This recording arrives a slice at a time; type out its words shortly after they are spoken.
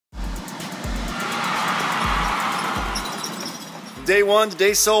Day one to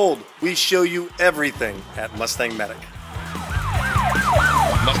day sold, we show you everything at MustangMedic.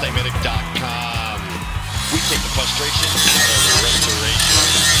 MustangMedic.com. We take the frustration out of the restoration.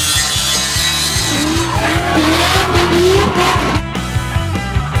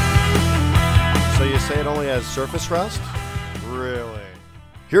 So you say it only has surface rust? Really?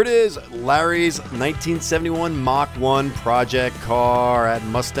 Here it is, Larry's 1971 Mach 1 project car at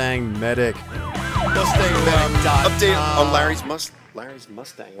MustangMedic. MustangMedic.com. Update on Larry's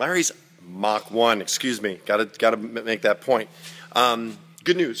Mustang. Larry's Mach 1, excuse me. Gotta make that point.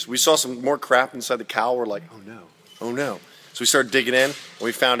 Good news. We saw some more crap inside the cowl. We're like, oh no. So we started digging in, and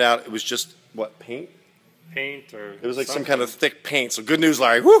we found out it was just, what, paint? Paint or it was like something. some kind of thick paint. So good news,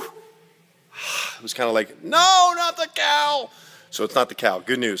 Larry. Woo! It was kind of like, no, not the cowl. So it's not the cowl.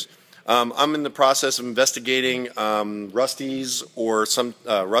 Good news. I'm in the process of investigating rusties or some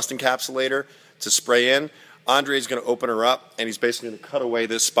rust encapsulator to spray in. Andre's going to open her up, and he's basically going to cut away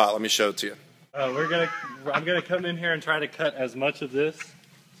this spot. Let me show it to you. I'm gonna come in here and try to cut as much of this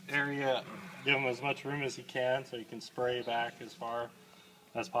area, give him as much room as he can, so he can spray back as far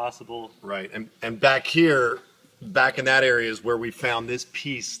as possible. Right, and back here, back in that area is where we found this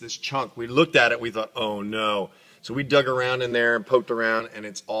piece, this chunk. We looked at it, we thought, oh no. So we dug around in there and poked around, and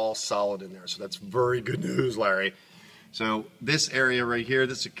it's all solid in there. So that's very good news, Larry. So this area right here,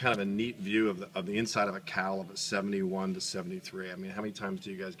 this is kind of a neat view of the inside of a cowl of a 71 to 73. I mean, how many times do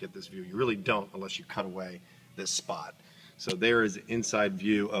you guys get this view? You really don't unless you cut away this spot. So there is the inside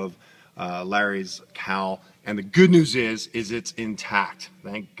view of Larry's cowl. And the good news is it's intact.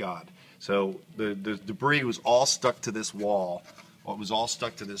 Thank God. So the debris was all stuck to this wall. Well, it was all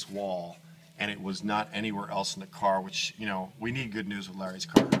stuck to this wall. And it was not anywhere else in the car, which, you know, we need good news with Larry's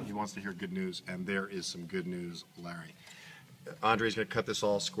car. He wants to hear good news, and there is some good news, Larry. Andre's going to cut this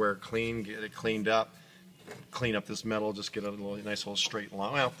all square clean, get it cleaned up, clean up this metal, just get a nice little straight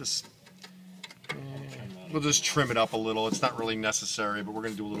line. Well, we'll just trim it up a little. It's not really necessary, but we're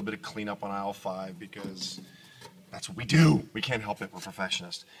going to do a little bit of cleanup on aisle 5 because that's what we do. We can't help it. We're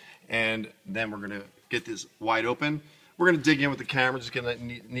professionists. And then we're going to get this wide open. We're going to dig in with the camera, just get a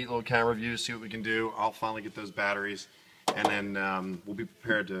neat little camera view, see what we can do. I'll finally get those batteries, and then we'll be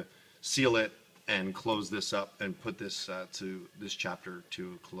prepared to seal it and close this up and put this chapter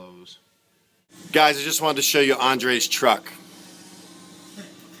to a close. Guys, I just wanted to show you Andre's truck.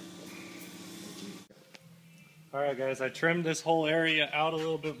 Alright guys, I trimmed this whole area out a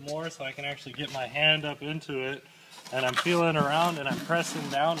little bit more so I can actually get my hand up into it. And I'm feeling around and I'm pressing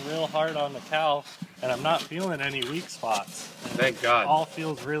down real hard on the cowl, and I'm not feeling any weak spots. And Thank God. It all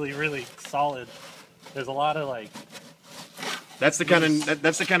feels really, really solid. There's a lot of like... That's the kind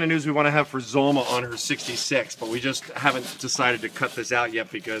of news we want to have for Zoma on her 66, but we just haven't decided to cut this out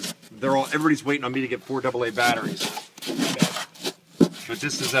yet because everybody's waiting on me to get 4 AA batteries. But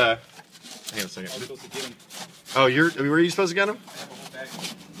this is a... Hang on a second. Oh, where are you supposed to get them?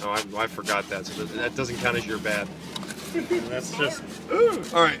 Oh, I forgot that, so that doesn't count as your bad. And that's just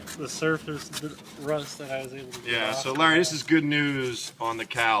all right. the surface rust that I was able to get Yeah, off. so Larry, this is good news on the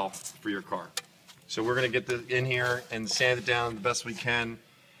cowl for your car. So we're going to get in here and sand it down the best we can,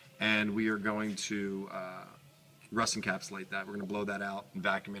 and we are going to rust encapsulate that. We're going to blow that out and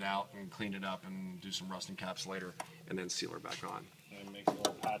vacuum it out and clean it up and do some rust encapsulator and then seal her back on. And make a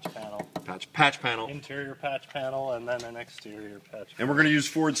little patch panel. Patch panel. Interior patch panel and then an exterior patch panel. And we're going to use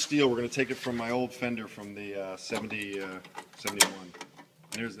Ford steel. We're going to take it from my old fender from the 71.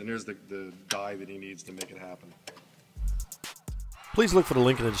 And there's the die that he needs to make it happen. Please look for the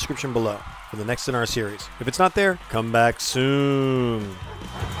link in the description below for the next in our series. If it's not there, come back soon.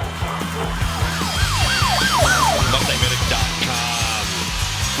 MustangMedic.com.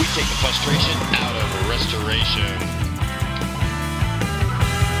 We take the frustration out of restoration.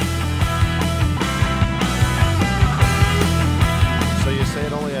 So you say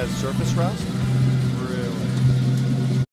it only has surface rust?